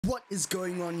What is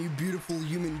going on, you beautiful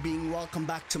human being? Welcome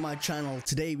back to my channel.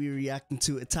 Today we're reacting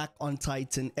to Attack on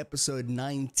Titan episode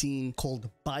 19 called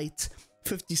Bite.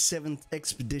 57th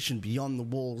Expedition Beyond the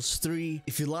Walls 3.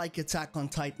 If you like Attack on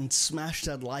Titan, smash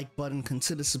that like button,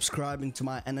 consider subscribing to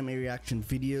my anime reaction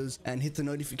videos, and hit the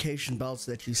notification bell so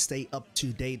that you stay up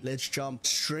to date. Let's jump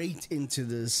straight into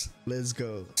this. Let's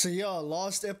go. So yeah,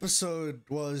 last episode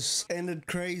ended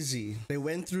crazy. They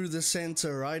went through the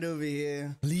center right over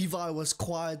here. Levi was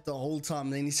quiet the whole time.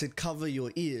 Then he said, cover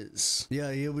your ears.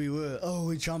 Yeah, here we were. Oh,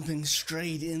 we're jumping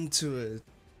straight into it.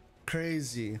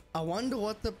 Crazy. I wonder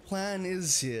what the plan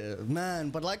is here, man.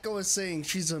 But like I was saying,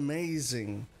 she's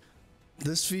amazing.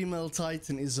 This female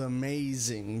Titan is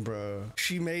amazing, bro.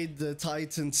 She made the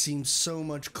Titan seem so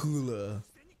much cooler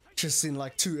just in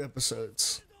like 2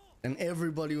 episodes, and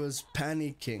everybody was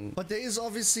panicking. But there is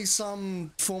obviously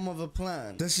some form of a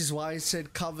plan. This is why I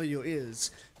said cover your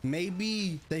ears.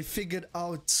 Maybe they figured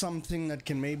out something that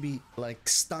can maybe like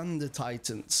stun the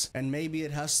Titans, and maybe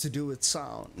it has to do with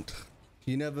sound.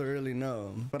 You never really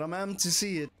know, but I'm amped to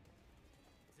see it.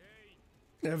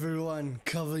 Everyone,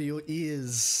 cover your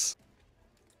ears.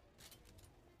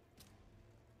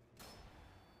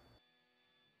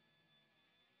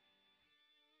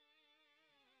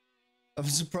 I'm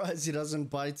surprised he doesn't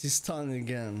bite his tongue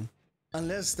again.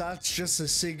 Unless that's just a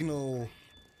signal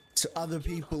to other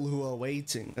people who are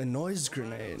waiting. A noise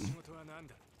grenade.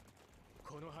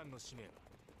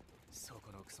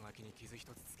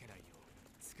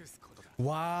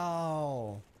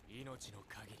 Wow.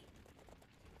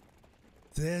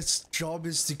 Their job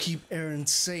is to keep Eren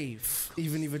safe,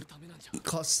 even if it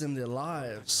costs them their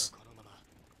lives.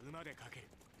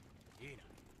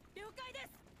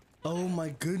 Oh my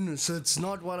goodness, so it's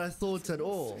not what I thought at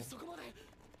all.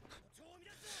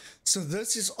 So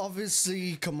this is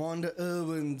obviously Commander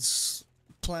Erwin's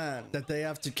plan that they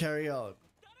have to carry out.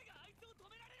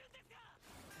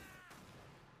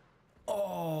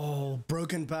 Oh,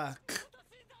 broken back.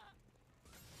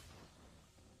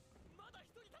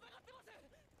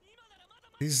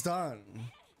 He's done.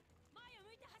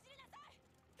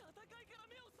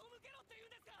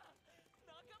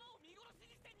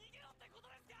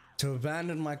 To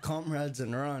abandon my comrades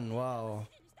and run, wow.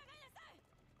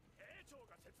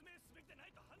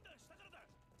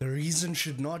 The reason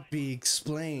should not be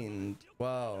explained,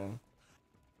 wow.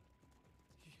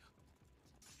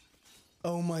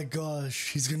 Oh my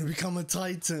gosh, he's gonna become a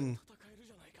Titan.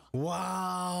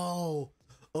 Wow.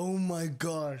 Oh my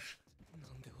gosh.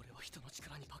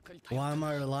 Why am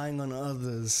I relying on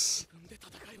others?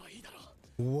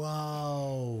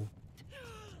 Wow.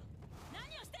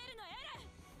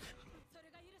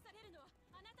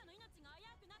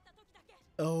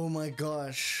 Oh my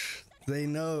gosh. They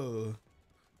know.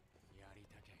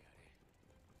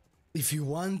 If you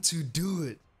want to do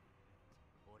it.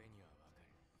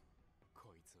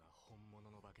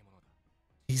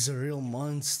 He's a real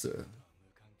monster.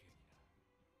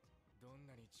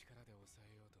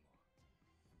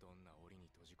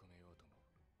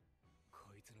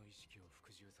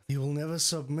 He will never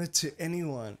submit to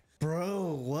anyone.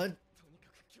 Bro, what?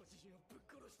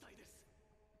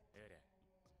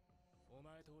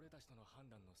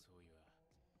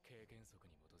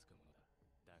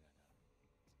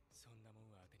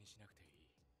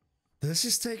 This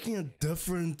is taking a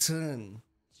different turn.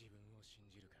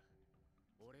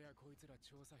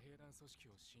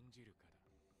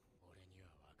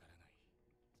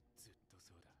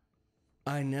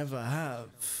 I never have.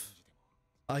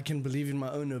 I can believe in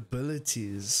my own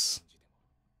abilities.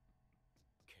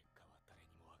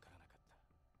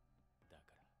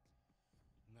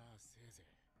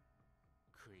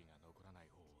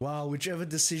 Wow, whichever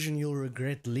decision you'll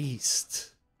regret least.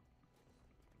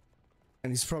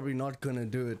 And he's probably not gonna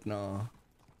do it now.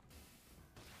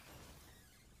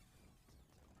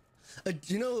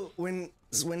 You know, when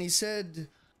he said,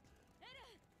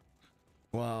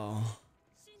 wow,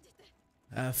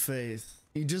 have faith.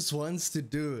 He just wants to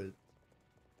do it.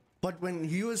 But when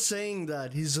he was saying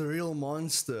that he's a real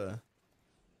monster,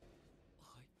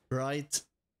 right?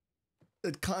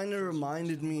 It kind of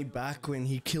reminded me back when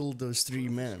he killed those 3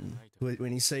 men,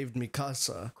 when he saved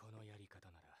Mikasa.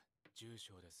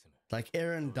 Like,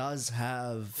 Eren does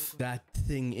have that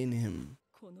thing in him.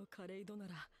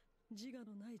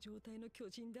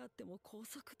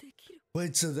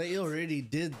 Wait, so they already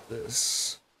did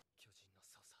this?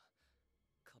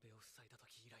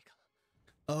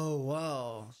 Oh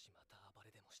wow.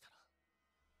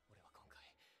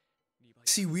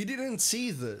 See, we didn't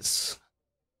see this.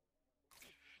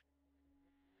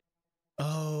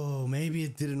 Oh, maybe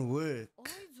it didn't work.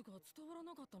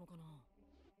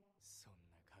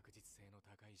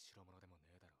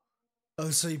 Oh,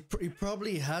 so he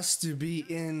probably has to be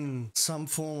in some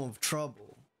form of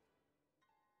trouble.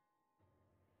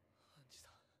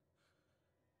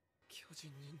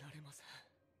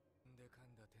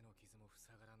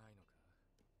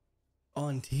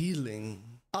 Aren't healing.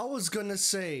 I was gonna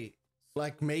say,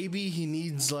 like, maybe he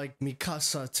needs, like,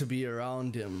 Mikasa to be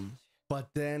around him. But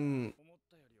then,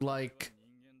 like,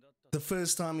 the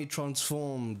first time he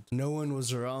transformed, no one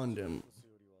was around him.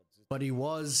 But he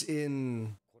was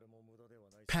in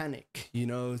panic, you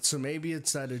know? So maybe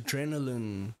it's that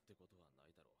adrenaline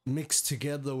mixed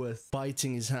together with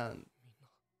biting his hand.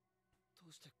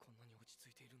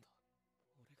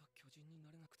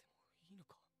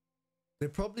 They're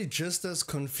probably just as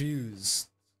confused.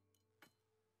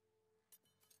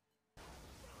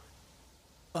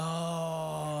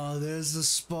 Oh, there's the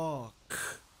spark.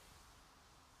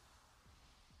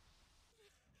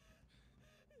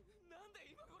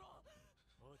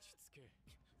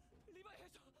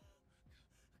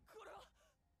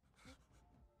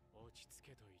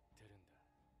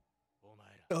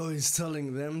 Oh, he's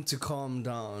telling them to calm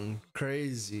down.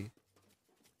 Crazy.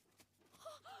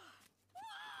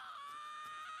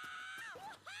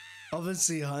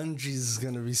 Obviously, Hanji's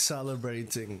gonna be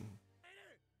celebrating.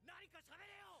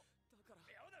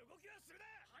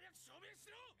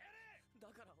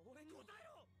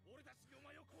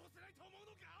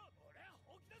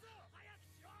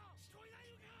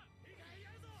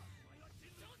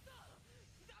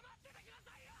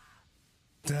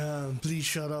 Damn, please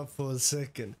shut up for a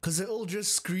second. Because they're all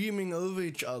just screaming over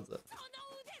each other.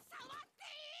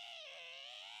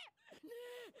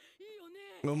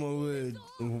 Oh my word,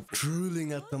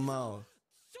 drooling at the mouth.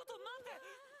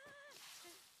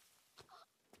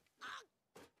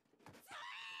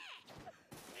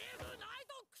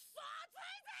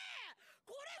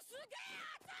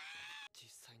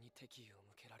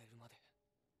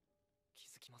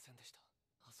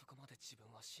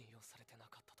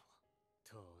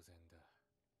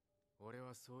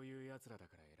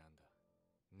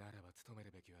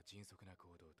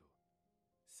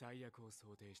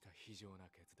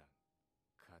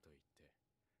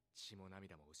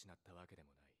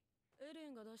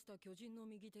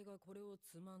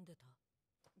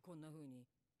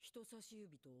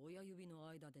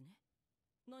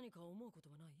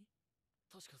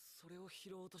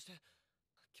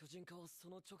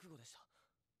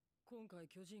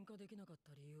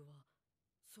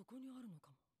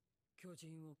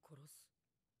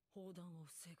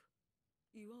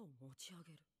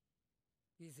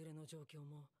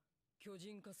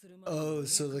 Oh,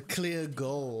 so the clear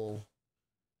goal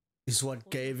is what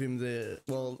gave him the,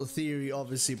 well, the theory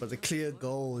obviously, but the clear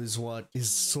goal is what is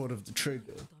sort of the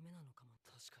trigger.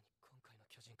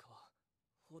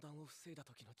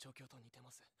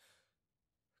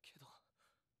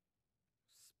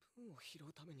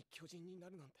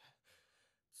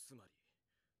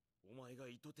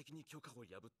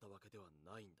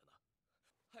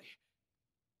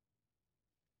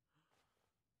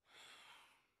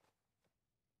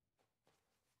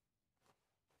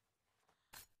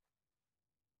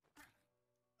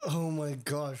 Oh my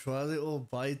gosh, why are they all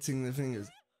biting their fingers?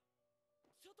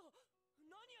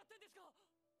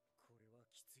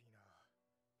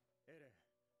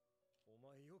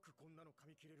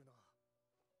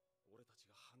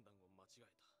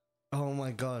 Oh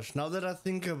my gosh, now that I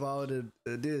think about it,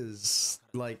 it is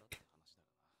like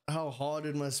how hard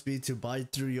it must be to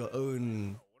bite through your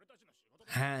own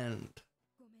hand.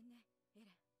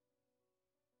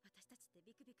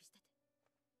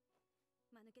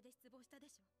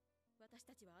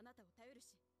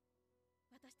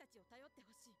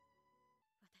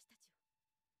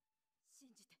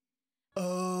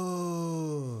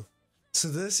 Oh, so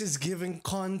this is giving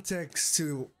context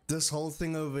to this whole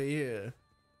thing over here.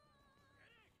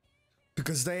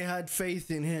 Because they had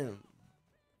faith in him.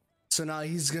 So now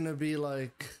he's gonna be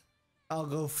like, I'll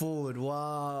go forward.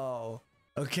 Wow.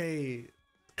 Okay.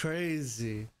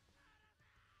 Crazy.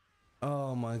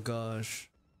 Oh my gosh.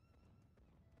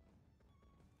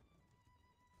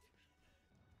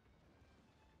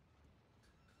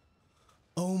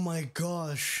 Oh my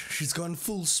gosh. She's gone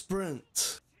full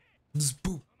sprint. Just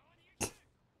boop.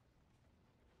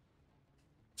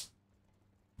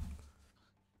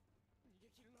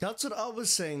 That's what I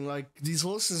was saying, like, these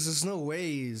horses, there's no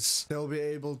ways they'll be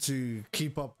able to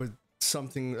keep up with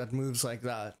something that moves like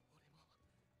that.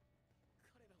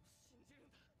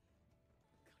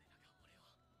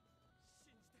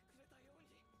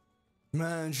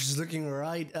 Man, she's looking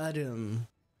right at him.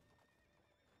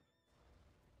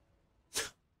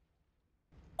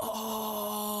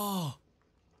 Oh!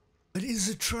 It is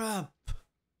a trap!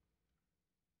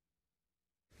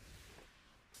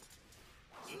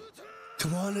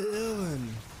 Commander Irwin.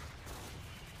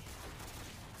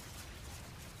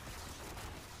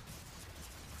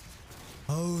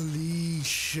 Holy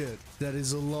shit, that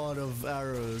is a lot of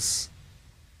arrows.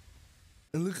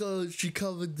 And look how she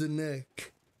covered the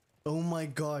neck. Oh my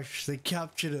gosh, they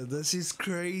captured her. This is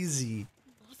crazy.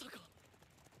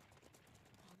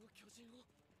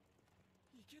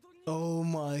 Oh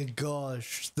my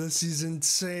gosh, this is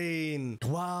insane.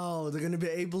 Wow, they're gonna be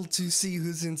able to see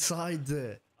who's inside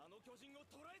there.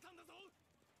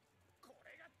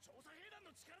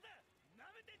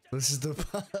 This is the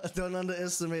don't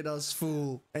underestimate us,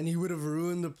 fool. And he would have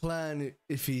ruined the plan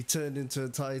if he turned into a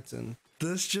Titan.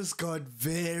 This just got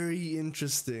very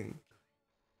interesting.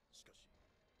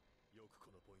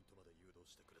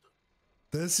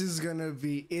 This is gonna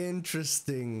be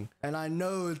interesting. And I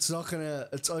know it's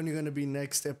only gonna be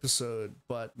next episode,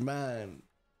 but man.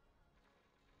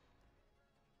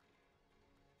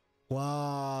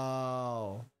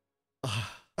 Wow.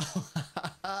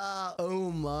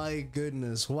 Oh my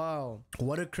goodness, wow,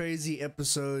 what a crazy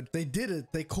episode. They did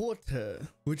it, they caught her,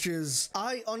 which is,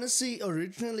 I honestly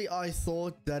originally I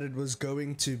thought that it was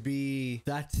going to be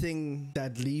that thing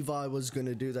that Levi was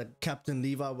gonna do, that Captain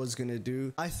Levi was gonna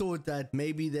do. I thought that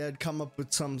maybe they'd come up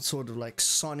with some sort of like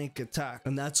sonic attack,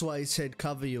 and that's why he said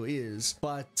cover your ears.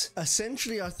 But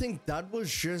essentially I think that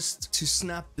was just to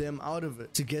snap them out of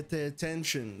it, to get their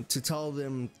attention, to tell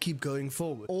them keep going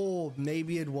forward. Or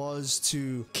maybe it was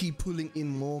to keep pulling in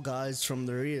more guys from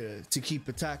the rear, to keep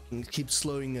attacking, keep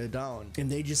slowing her down. And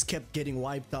they just kept getting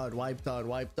wiped out.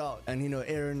 And you know,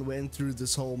 Eren went through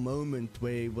this whole moment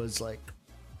where he was like,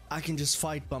 I can just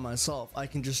fight by myself, I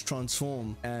can just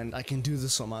transform, and I can do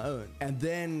this on my own. And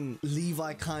then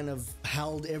Levi kind of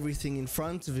held everything in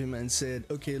front of him and said,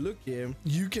 okay, look here,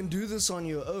 you can do this on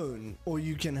your own, or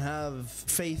you can have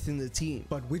faith in the team,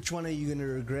 but which one are you gonna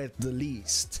regret the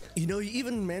least? You know, he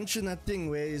even mentioned that thing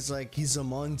where he's like, he's a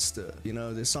monster, you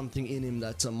know, there's something in him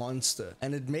that's a monster.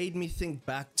 And it made me think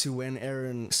back to when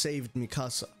Eren saved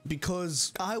Mikasa,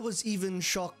 because I was even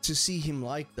shocked to see him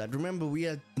like that. Remember, we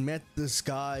had met this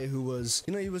guy who was,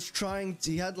 you know,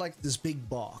 he had like this big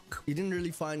bark. You didn't really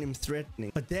find him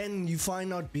threatening, but then you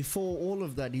find out before all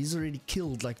of that he's already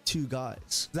killed like 2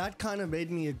 guys. That kind of made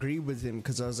me agree with him,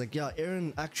 because I was like, yeah,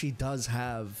 Eren actually does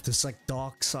have this like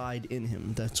dark side in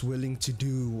him that's willing to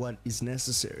do what is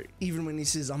necessary. Even when he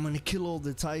says, I'm gonna kill all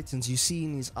the Titans, you see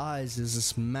in his eyes there's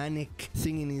this manic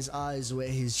thing in his eyes where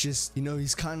he's just, you know,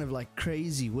 he's kind of like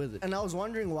crazy with it. And I was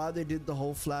wondering why they did the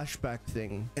whole flashback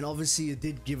thing, and obviously it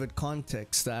did give it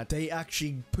context that they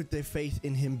actually put their faith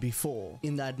in him before,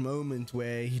 in that moment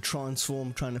where he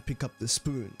transformed trying to pick up the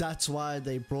spoon. That's why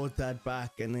they brought that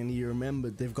back. And then he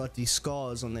remembered they've got these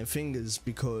scars on their fingers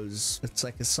because it's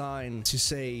like a sign to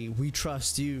say, we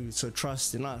trust you, so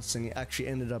trust in us. And he actually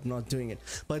ended up not doing it.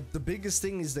 But the biggest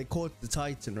thing is they caught the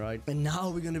Titan, right? And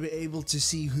now we're going to be able to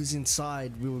see who's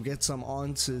inside. We will get some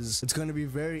answers. It's going to be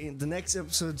the next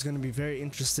episode is going to be very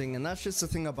interesting. And that's just the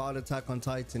thing about Attack on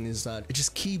Titan, is that it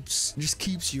just keeps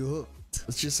you hooked.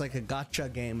 It's just like a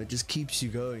gacha game. It just keeps you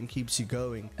going,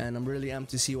 and I'm really amped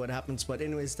to see what happens. But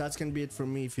anyways, that's gonna be it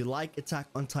from me. If you like Attack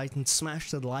on Titan, smash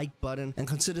the like button and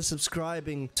consider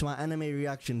subscribing to my anime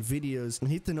reaction videos, and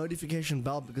hit the notification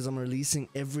bell because I'm releasing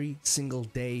every single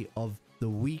day of the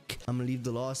week. I'm gonna leave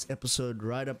the last episode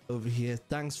right up over here.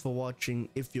 Thanks for watching.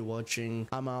 If you're watching,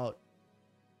 I'm out.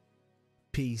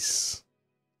 Peace.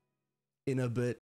 In a bit.